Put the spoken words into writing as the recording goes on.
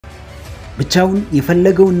ብቻውን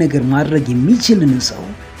የፈለገውን ነገር ማድረግ የሚችልን ሰው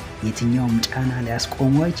የትኛውም ጫና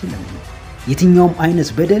ሊያስቆመው አይችልም የትኛውም አይነት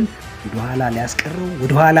በደል ወደኋላ ሊያስቀረው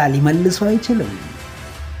ወደኋላ ሊመልሰው አይችልም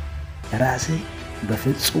ራስህ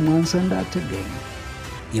በፍጹም አንሰንዳ አትገኝ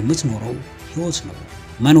የምትኖረው ህይወት ነው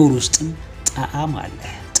መኖር ውስጥም ጣዕም አለ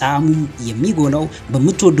ጣዕሙ የሚጎላው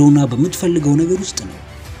በመትወደውና በመትፈልገው ነገር ውስጥ ነው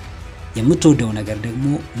የምትወደው ነገር ደግሞ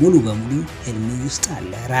ሙሉ በሙሉ ህልም ውስጥ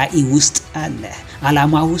አለ ራዕይ ውስጥ አለ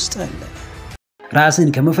ዓላማ ውስጥ አለ ራስን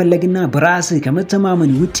ከመፈለግና በራስህ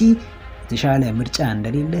ከመተማመን ውጪ የተሻለ ምርጫ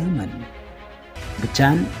እንደሌለህ ማን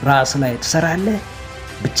ብቻህን ራስ ላይ ትሰራለህ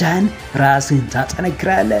ብቻህን ራስህን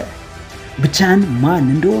ታጠነክራለህ ብቻህን ማን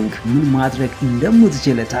እንደሆንክ ምን ማድረግ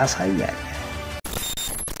እንደምትችል ታሳያለህ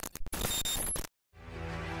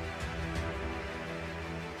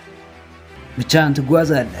ብቻህን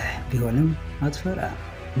ትጓዛለህ ቢሆንም አትፈራ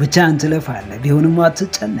ብቻህን ትለፋለህ ቢሆንም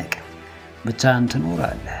አትጨነቅ ብቻህን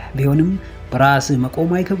ትኖራለህ ቢሆንም በራስህ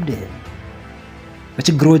መቆም አይከብድህም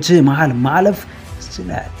በችግሮች መሃል ማለፍ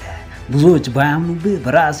ትችላለህ ብዙዎች ባያምኑብህ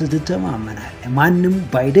በራስህ ትተማመናለህ ማንንም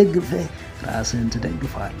ባይደግፍህ ራስህን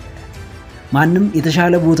ትደግፋለህ ማንንም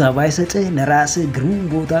የተሻለ ቦታ ባይሰጥህ ለራስህ ግሩም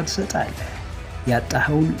ቦታ ትሰጣለህ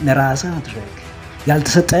ያጣኸውን ለራስህ አድርግ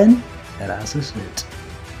ያልተሰጠህን ለራስህ ስጥ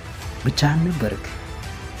ብቻህን ነበርክ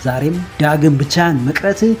ዛሬም ዳግም ብቻህን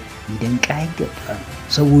መቅረት ይደንቅ አይገባም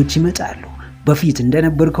ሰዎች ይመጣሉ በፊት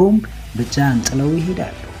እንደነበርከውም ብቻህን ጥለው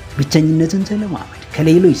ይሄዳሉ ብቸኝነትን ተለማመድ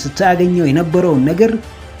ከሌሎች ስታገኘው የነበረውን ነገር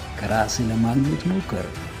ከራስህ ለማግኘት ሞክር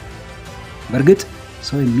በርግጥ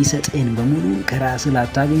ሰው የሚሰጥህን በሙሉ ከራስህ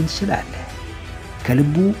ላታገኝ ትችላለህ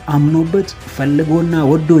ከልቡ አምኖበት ፈልጎና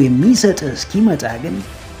ወዶ የሚሰጥህ እስኪመጣ ግን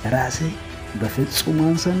ራስህ በፍጹም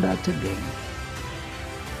አንሰንዳ አትገኝ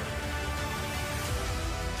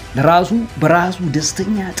ለራሱ በራሱ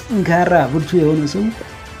ደስተኛ ጠንካራ ብርቱ የሆነ ሰው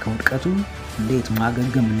ከውድቀቱ እንዴት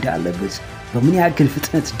ማገገም እንዳለበት በምን ያክል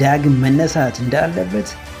ፍጥነት ዳግም መነሳት እንዳለበት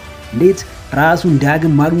እንዴት ራሱን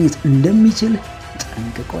ዳግም ማግኘት እንደሚችል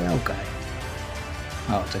ጠንቅቆ ያውቃል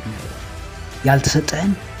አዎ ተግባር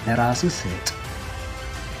ያልተሰጠህን ለራስህ ስጥ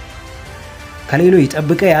ከሌሎች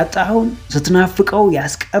ጠብቀህ ያጣኸውን ስትናፍቀው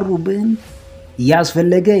ያስቀሩብህን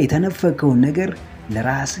ያስፈልገ የተነፈከውን ነገር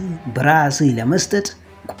ለራስህ በራስህ ለመስጠት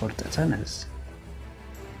ቆርጠህ ተነስ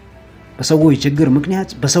በሰዎች ችግር ምክንያት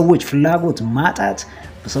በሰዎች ፍላጎት ማጣት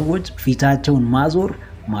በሰዎች ፊታቸውን ማዞር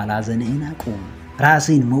ማላዘንህን አቁም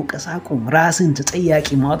ራስህን መውቀስ አቁም ራስህን ተጠያቂ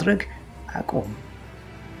ማድረግ አቁም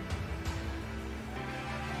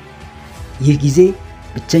ይህ ጊዜ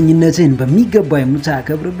ብቸኝነትን በሚገባ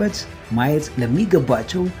የምታከብርበት ማየት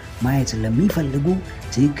ለሚገባቸው ማየት ለሚፈልጉ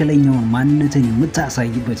ትክክለኛውን ማንነትን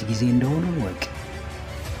የምታሳይበት ጊዜ እንደሆነ ወቅ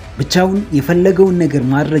ብቻውን የፈለገውን ነገር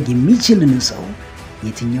ማድረግ የሚችልን ሰው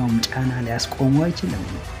የትኛውም ጫና ሊያስቆመው አይችልም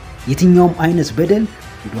የትኛውም አይነት በደል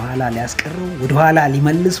ወደኋላ ሊያስቀረው ወደኋላ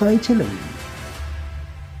ሊመልሰው አይችልም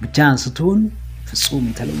ብቻህን ስትሆን ፍጹም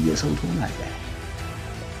የተለየ ሰው ትሆናለህ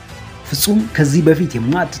ፍጹም ከዚህ በፊት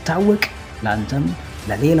የማትታወቅ ላንተም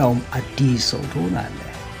ለሌላውም አዲስ ሰው ትሆናለህ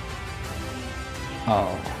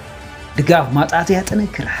ድጋፍ ማጣት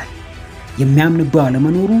ያጠነክራል የሚያምንብህ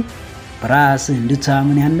ለመኖሩ በራስህ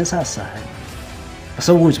እንድታምን ያነሳሳሃል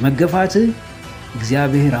በሰዎች መገፋት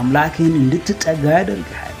እግዚአብሔር አምላክን እንድትጠጋ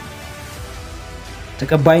ያደርጋል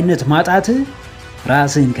ተቀባይነት ማጣት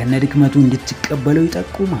ራስህን ከነድክመቱ እንድትቀበለው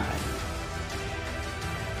ይጠቁማል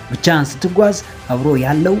ብቻህን ስትጓዝ አብሮ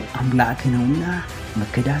ያለው አምላክ ነውና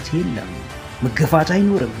መከዳት የለም መገፋት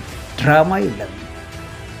አይኖርም ድራማ የለም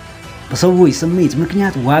በሰዎች ስሜት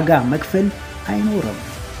ምክንያት ዋጋ መክፈል አይኖርም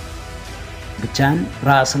ብቻህን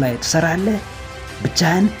ራስ ላይ ትሰራለህ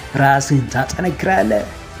ብቻህን ራስህን ታጠነክራለህ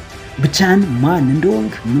ብቻህን ማን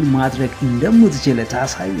እንደሆንክ ምን ማድረግ እንደምትችል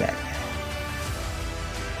ታሳያለህ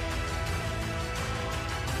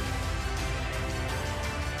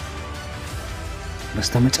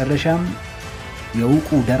በስተመጨረሻም የውቁ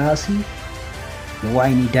ደራሲ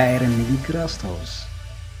የዋይኒ ዳይርን ንግግር አስታውስ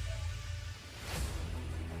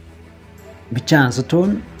ብቻህን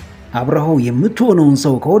ስትሆን አብረኸው የምትሆነውን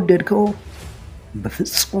ሰው ከወደድከው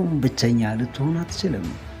በፍጹም ብቸኛ ልትሆን አትችልም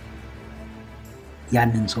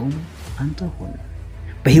ያንን ሰው አንተ ሆነ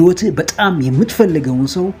በህይወትህ በጣም የምትፈልገውን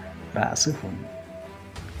ሰው ራስህ ሆነ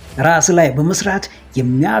ራስ ላይ በመስራት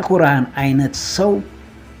የሚያኮራህን አይነት ሰው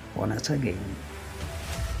ሆነ ተገኝ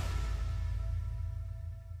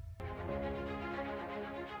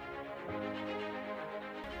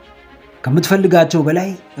ከምትፈልጋቸው በላይ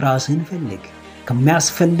ራስህን ፈልግ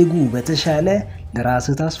ከሚያስፈልጉ በተሻለ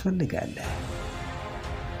ለራስህ ታስፈልጋለህ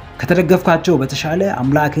ከተደገፍካቸው በተሻለ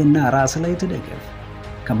አምላክህና ራስ ላይ ተደገፍ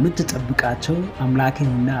ከምትጠብቃቸው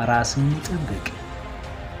አምላክህና ራስህን ጠብቅ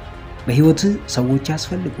በህይወት ሰዎች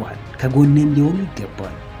ያስፈልጉሃል ከጎንህ ሊሆኑ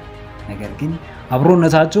ይገባል ነገር ግን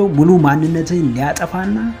አብሮነታቸው ሙሉ ማንነትን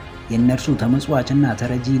ሊያጠፋና የነርሱ ተመጽዋዕና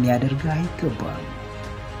ተረጂ ሊያደርግ አይገባም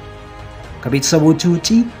ከቤተሰቦች ውጪ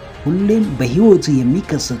ሁሌም በህይወት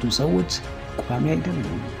የሚከሰቱ ሰዎች ቋሚ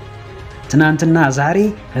አይደሉም ትናንትና ዛሬ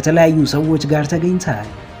ከተለያዩ ሰዎች ጋር ተገኝተሃል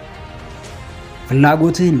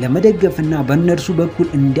ፍላጎትህን ለመደገፍና በእነርሱ በኩል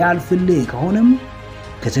እንዲያልፍልህ ከሆነም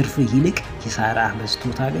ከትርፍ ይልቅ ኪሳራ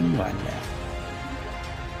በዝቶ ታገኘዋለህ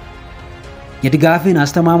የድጋፍን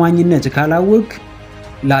አስተማማኝነት ካላወቅ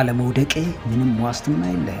ላለመውደቅ ምንም ዋስትና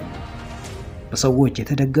የለህም በሰዎች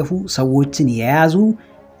የተደገፉ ሰዎችን የያዙ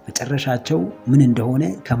መጨረሻቸው ምን እንደሆነ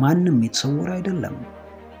ከማንም የተሰወረ አይደለም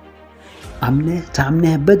አምነህ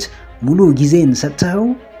ታምነህበት ሙሉ ጊዜን ሰጥተው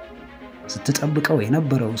ስትጠብቀው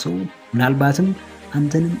የነበረው ሰው ምናልባትም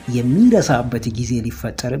አንተንም የሚረሳበት ጊዜ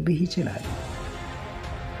ሊፈጠርብህ ይችላል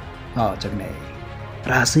ጀግናዬ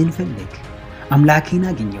ራስህን ፈልግ አምላክህን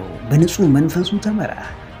አግኘው በንጹህ መንፈሱ ተመራ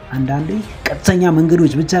አንዳንዴ ቀጥተኛ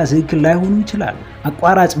መንገዶች ብቻ ትክክል ላይሆኑ ይችላል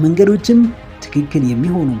አቋራጭ መንገዶችም ትክክል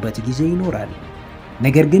የሚሆኑበት ጊዜ ይኖራል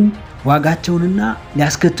ነገር ግን ዋጋቸውንና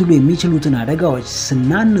ሊያስከትሉ የሚችሉትን አደጋዎች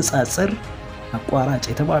ስናነጻጽር አቋራጭ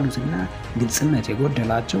የተባሉትና ግልጽነት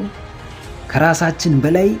የጎደላቸው ከራሳችን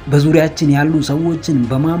በላይ በዙሪያችን ያሉ ሰዎችን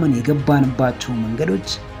በማመን የገባንባቸው መንገዶች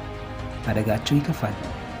አደጋቸው ይከፋል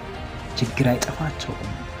ችግር አይጠፋቸውም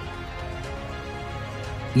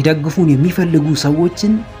ሊደግፉን የሚፈልጉ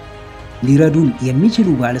ሰዎችን ሊረዱን የሚችሉ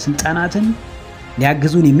ባለስልጣናትን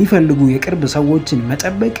ሊያግዙን የሚፈልጉ የቅርብ ሰዎችን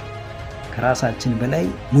መጠበቅ ከራሳችን በላይ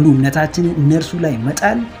ሙሉ እምነታችንን እነርሱ ላይ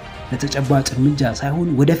መጣል ለተጨባጭ እርምጃ ሳይሆን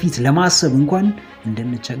ወደፊት ለማሰብ እንኳን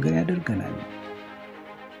እንድንቸገር ያደርገናል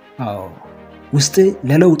ውስጥ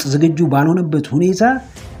ለለውጥ ዝግጁ ባልሆነበት ሁኔታ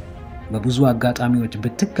በብዙ አጋጣሚዎች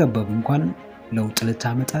ብትከበብ እንኳን ለውጥ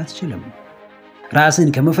ልታመጣ አትችልም ራስን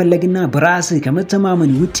ከመፈለግና በራስህ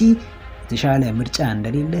ከመተማመን ውጪ የተሻለ ምርጫ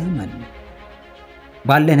እንደሌለህ ማን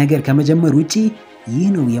ባለ ነገር ከመጀመር ውጪ ይህ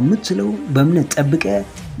ነው የምትለው በእምነት ጠብቀ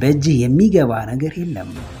በእጅ የሚገባ ነገር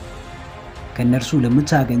የለም ከነርሱ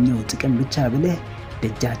ለምታገኘው ጥቅም ብቻ ብለህ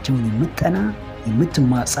ደጃቸውን የምትጠና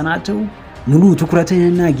የምትማጸናቸው ሙሉ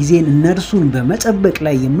ትኩረትህንና ጊዜን እነርሱን በመጠበቅ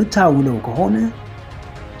ላይ የምታውለው ከሆነ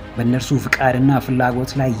በእነርሱ ፍቃድና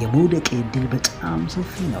ፍላጎት ላይ የመውደቅ እድል በጣም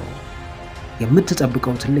ሰፊ ነው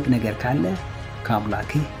የምትጠብቀው ትልቅ ነገር ካለ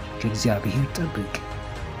ከአምላክህ ከእግዚአብሔር ጠብቅ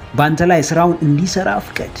ባንተ ላይ ስራውን እንዲሰራ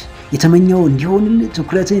ፍቀድ የተመኘው እንዲሆንልህ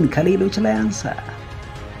ትኩረትህን ከሌሎች ላይ አንሳ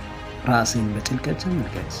ራስህን በጥልቀት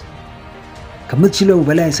ተመልከት ከምትችለው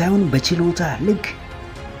በላይ ሳይሆን በችሎታ ልክ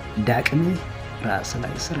ዳቅምህ ራስ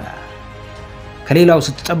ላይ ስራ ከሌላው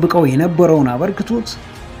ስትጠብቀው የነበረውን አበርክቶት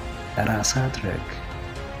ለራስ አድርግ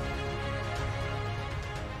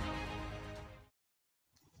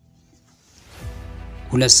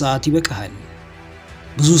 2 ሰዓት ይበቃሃል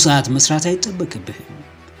ብዙ ሰዓት መስራት አይጠበቅብህም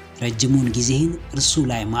ረጅሙን ጊዜህን እርሱ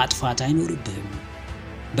ላይ ማጥፋት አይኖርብህም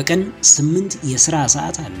በቀን 8 የሥራ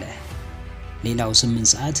ሰዓት አለ ሌላው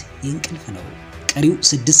 8 ሰዓት የእንቅልፍ ነው ቀሪው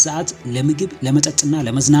 6 ሰዓት ለምግብ ለመጠጥና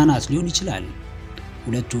ለመዝናናት ሊሆን ይችላል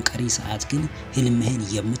ሁለቱ ቀሪ ሰዓት ግን ህልምህን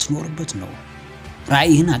የምትኖርበት ነው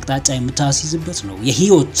ራእይህን አቅጣጫ የምታስይዝበት ነው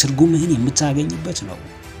የህይወት ትርጉምህን የምታገኝበት ነው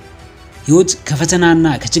ህይወት ከፈተናና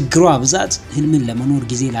ከችግሯ ብዛት ህልምን ለመኖር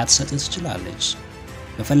ጊዜ ላትሰጥ ትችላለች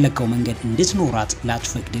በፈለከው መንገድ እንድትኖራት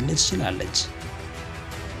ላትፈቅድልህ ትችላለች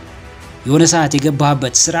የሆነ ሰዓት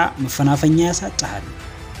የገባህበት ስራ መፈናፈኛ ያሳጣሃል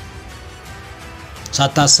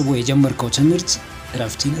ሳታስቦ የጀመርከው ትምህርት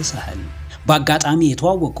እረፍት ይነሳሃል በአጋጣሚ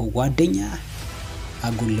የተዋወቀው ጓደኛ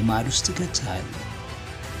አጉል ልማድ ውስጥ ከተሃል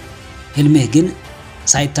ህልምህ ግን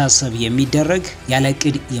ሳይታሰብ የሚደረግ ያለ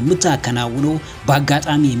ቅድ የምታከናውነው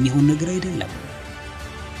በአጋጣሚ የሚሆን ነገር አይደለም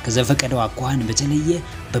ከዘፈቀደው አኳኋን በተለየ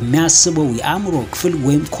በሚያስበው የአእምሮ ክፍል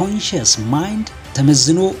ወይም ኮንሺየስ ማይንድ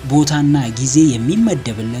ተመዝኖ ቦታና ጊዜ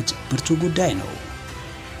የሚመደብለት ብርቱ ጉዳይ ነው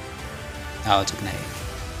አውጥቅናይ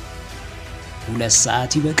 2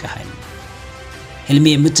 ሰዓት ይበቃሃል ህልሜ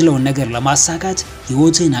የምትለውን ነገር ለማሳካት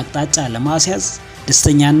ህይወትን አቅጣጫ ለማስያዝ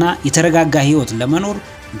ደስተኛና የተረጋጋ ህይወት ለመኖር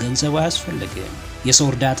ገንዘብ አያስፈልግም የሰው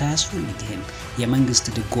እርዳታ አያስፈልግም የመንግስት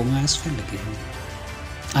ድጎማ አያስፈልግም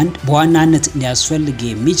አንድ በዋናነት ሊያስፈልግ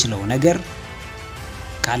የሚችለው ነገር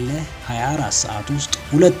ካለ 24 ሰዓት ውስጥ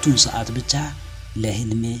 2 ሰዓት ብቻ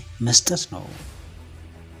ለህልም መስጠት ነው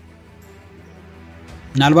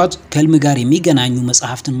ምናልባት ከህልም ጋር የሚገናኙ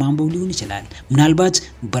መጽሐፍትን ማንበብ ሊሆን ይችላል ምናልባት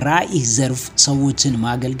በራእይ ዘርፍ ሰዎችን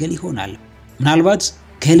ማገልገል ይሆናል ምናልባት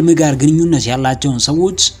ከህልም ጋር ግንኙነት ያላቸውን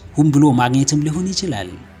ሰዎች ሁም ብሎ ማግኘትም ሊሆን ይችላል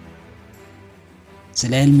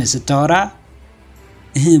ስለ ህልም ስታወራ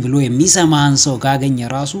ብሎ የሚሰማህን ሰው ካገኘ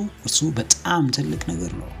ራሱ እርሱ በጣም ትልቅ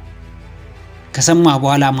ነገር ነው ከሰማህ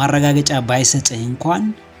በኋላ ማረጋገጫ ባይሰጥህ እንኳን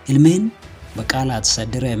ህልምህን በቃላት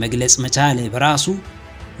ሰድረ መግለጽ መቻል በራሱ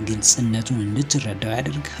ግልጽነቱን እንድትረዳው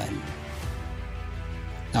ያደርጋል።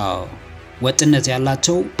 ወጥነት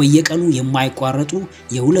ያላቸው በየቀኑ የማይቋረጡ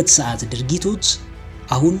የ2 ሰዓት ድርጊቶች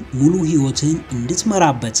አሁን ሙሉ ህይወትን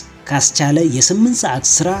እንድትመራበት ካስቻለ የ8 ሰዓት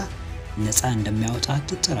ስራ ነፃ እንደሚያወጣ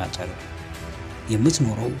አትጠራጠር።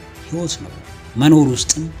 የምትኖረው ህይወት ነው። መኖር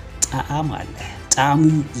ውስጥም ጣዕም አለ። ጣዕሙ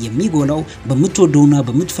የሚጎላው በምትወደውና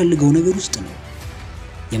በምትፈልገው ነገር ውስጥ ነው።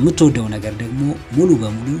 የምትወደው ነገር ደግሞ ሙሉ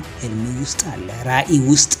በሙሉ ህልም ውስጥ አለ፣ ራዕይ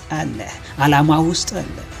ውስጥ አለ፣ ዓላማ ውስጥ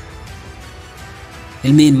አለ።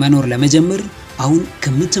 ህልሜን መኖር ለመጀመር አሁን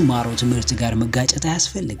ከምትማረው ትምህርት ጋር መጋጨት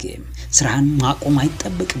አያስፈልግም። ስራህን ማቆም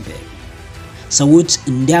አይጠበቅብህም። ሰዎች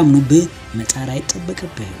እንዲያምኑብህ መጣር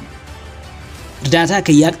አይጠበቅብህም። እርዳታ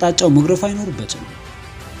ከያቅጣጫው መግረፍ አይኖርበትም።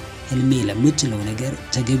 ህልሜ ለምትለው ነገር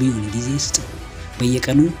ተገቢውን ጊዜ ስጠው።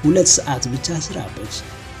 በየቀኑ 2 ሰዓት ብቻ ስራበት።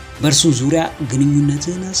 በርሱ ዙሪያ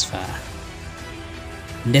ግንኙነትን አስፋ።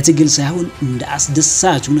 እንደ ትግል ሳይሆን እንደ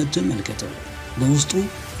አስደሳች እውነት ተመልከተው። በውስጡ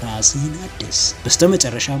ራስህን አድስ።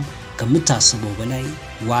 በስተመጨረሻም ከምታስበው በላይ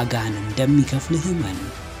ዋጋህን እንደሚከፍልህ ማን?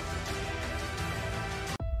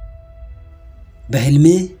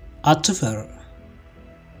 በህልምህ አትፈር።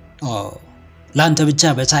 ላንተ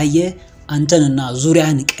ብቻ በታየ አንተንና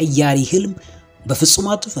ዙሪያህን ቀያሪ ህልም በፍጹም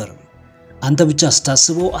አትፈር። አንተ ብቻ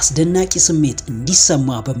ስታስበው አስደናቂ ስሜት እንዲሰማ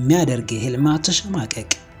በሚያደርግ ህልም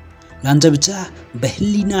አትሸማቀቅ። ላንተ ብቻ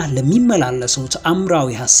በህሊና ለሚመላለሰው ተአምራዊ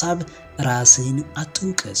ሐሳብ ራስህን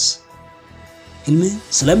አትውቀስ። ህልም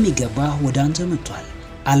ስለሚገባ ወደ አንተ መጥቷል።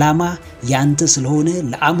 ዓላማ ያንተ ስለሆነ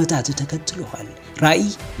ለዓመታት ተከትሎሃል። ራዕይ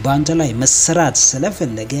በአንተ ላይ መሰራት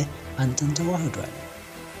ስለፈለገ አንተን ተዋህዷል።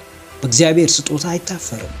 በእግዚአብሔር ስጦታ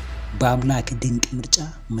አይታፈርም። በአምላክ ድንቅ ምርጫ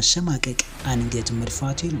መሸማቀቅ አንገት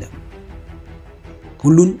መድፋት የለም።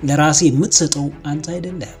 ሁሉን ለራሴ የምትሰጠው አንተ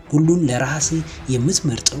አይደለም። ሁሉን ለራሴ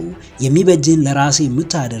የምትመርጠው የሚበጅን ለራሴ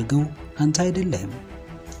የምታደርገው አንተ አይደለም።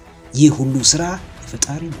 ይህ ሁሉ ስራ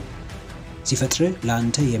የፈጣሪ ነው። ሲፈጥር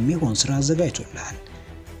ለአንተ የሚሆን ስራ አዘጋጅቶልሃል።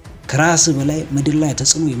 ከራስ በላይ ምድር ላይ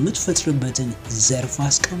ተጽዕኖ የምትፈጥርበትን ዘርፍ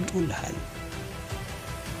አስቀምጦልሃል።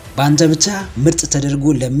 በአንተ ብቻ ምርጥ ተደርጎ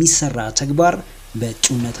ለሚሰራ ተግባር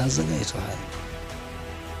በእጩነት አዘጋጅቷል።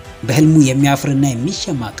 በህልሙ የሚያፍርና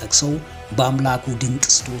የሚሸማቀቅ ሰው በአምላኩ ድንቅ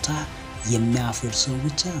ስጦታ የሚያፍር ሰው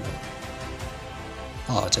ብቻ ነው።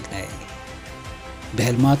 ጨቅላይ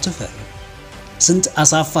በህልም አትፈር። ስንት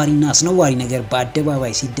አሳፋሪና አስነዋሪ ነገር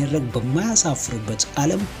በአደባባይ ሲደረግ በማያሳፍርበት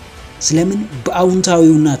ዓለም ስለምን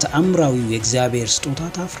በአውንታዊውና ተአምራዊው የእግዚአብሔር ስጦታ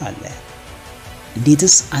ታፍራለህ?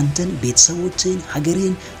 እንዴትስ አንተን፣ ቤተሰቦችን፣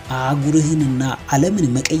 ሀገርህን፣ አህጉርህንና ዓለምን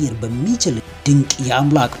መቀየር በሚችል ድንቅ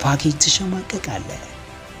የአምላክ ፓኬጅ ትሸማቀቃለህ?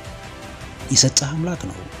 የሰጠህ አምላክ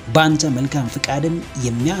ነው። በአንተ መልካም ፍቃድን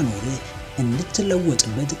የሚያኖርህ፣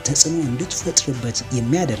 እንድትለወጥበት፣ ተጽዕኖ እንድትፈጥርበት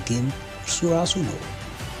የሚያደርግህም እርሱ ራሱ ነው።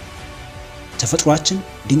 ተፈጥሯችን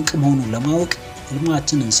ድንቅ መሆኑን ለማወቅ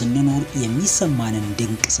ህልማችንን ስንኖር የሚሰማንን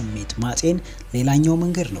ድንቅ ስሜት ማጤን ሌላኛው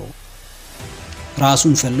መንገድ ነው።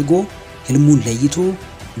 ራሱን ፈልጎ ህልሙን ለይቶ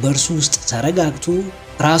በእርሱ ውስጥ ተረጋግቶ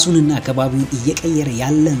ራሱንና አካባቢውን እየቀየረ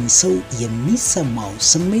ያለን ሰው የሚሰማው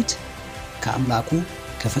ስሜት ከአምላኩ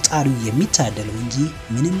ከፈጣሪው የሚታደለው እንጂ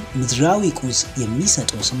ምንም ምድራዊ ቁስ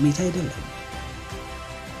የሚሰጠው ስሜት አይደለም።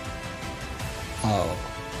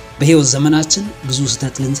 በህይወት ዘመናችን ብዙ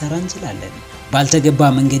ስህተት ልንሰራ እንችላለን። ባልተገባ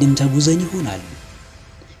መንገድም ተጉዘን ይሆናል።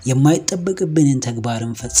 የማይጠበቅብንን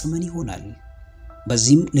ተግባርን ፈጽመን ይሆናል።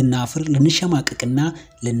 በዚህም ልናፍር፣ ልንሸማቀቅና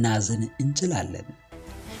ልናዘን እንችላለን።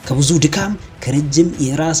 ከብዙ ድካም፣ ከረጅም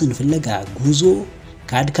የራስን ፍለጋ ጉዞ፣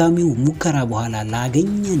 ከአድካሚው ሙከራ በኋላ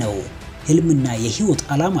ላገኘነው ህልምና የህይወት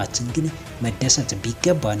ዓላማችን ግን መደሰት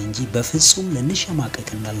ቢገባን እንጂ በፍጹም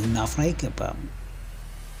ልንሸማቀቅና ልናፍር አይገባም።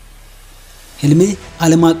 ህልምህ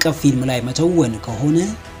ዓለም አቀፍ ፊልም ላይ መተወን ከሆነ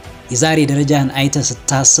የዛሬ ደረጃን አይተ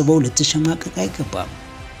ስታስበው ልትሸማቀቅ አይገባም።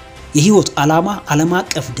 የህይወት ዓላማ ዓለም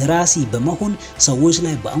አቀፍ ደራሲ በመሆን ሰዎች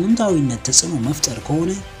ላይ በአውንታዊነት ተጽዕኖ መፍጠር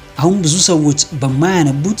ከሆነ አሁን ብዙ ሰዎች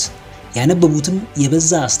በማያነቡት ያነበቡትም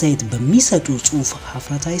የበዛ አስተያየት በሚሰጡ ጽሑፍ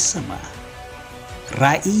ሀፍረት አይሰማ።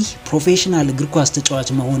 ራዕይ ፕሮፌሽናል እግር ኳስ ተጫዋች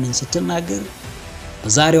መሆንን ስትናገር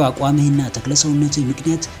በዛሬው አቋምህና ተክለሰውነትህ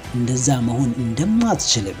ምክንያት እንደዛ መሆን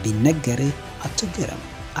እንደማትችል ቢነገርህ አትገረም፣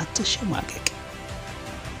 አትሸማቀቅ።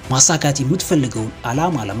 ማሳካት የምትፈልገውን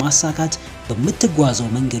ዓላማ ለማሳካት በምትጓዘው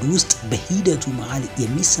መንገድ ውስጥ በሂደቱ መሃል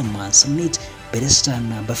የሚሰማን ስሜት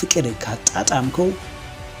በደስታና በፍቅር ካጣጣምከው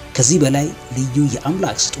ከዚህ በላይ ልዩ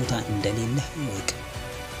የአምላክ ስጦታ እንደሌለ እወቅ።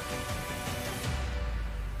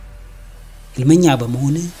 ህልመኛ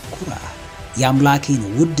በመሆን ኩራ። የአምላክን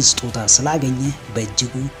ውድ ስጦታ ስላገኘ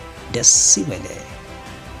በእጅጉ ደስ ይበልህ።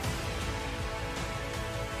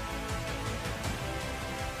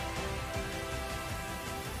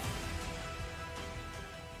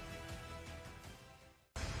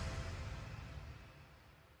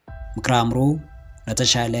 ምክረ አእምሮ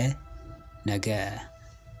ለተሻለ ነገ።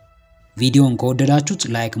 ቪዲዮን ከወደዳችሁት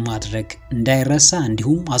ላይክ ማድረግ እንዳይረሳ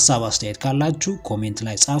እንዲሁም ሐሳብ አስተያየት ካላችሁ ኮሜንት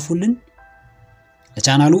ላይ ጻፉልን።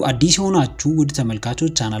 ለቻናሉ አዲስ ሆናችሁ ውድ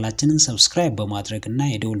ተመልካቾች ቻናላችንን ሰብስክራይብ በማድረግና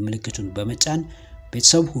የደውል ምልክቱን በመጫን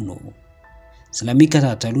ቤተሰብ ሁኑ።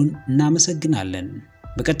 ስለሚከታተሉን እናመሰግናለን።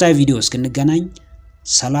 በቀጣይ ቪዲዮ እስክንገናኝ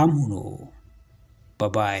ሰላም ሁኑ።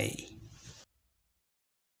 ባይ ባይ።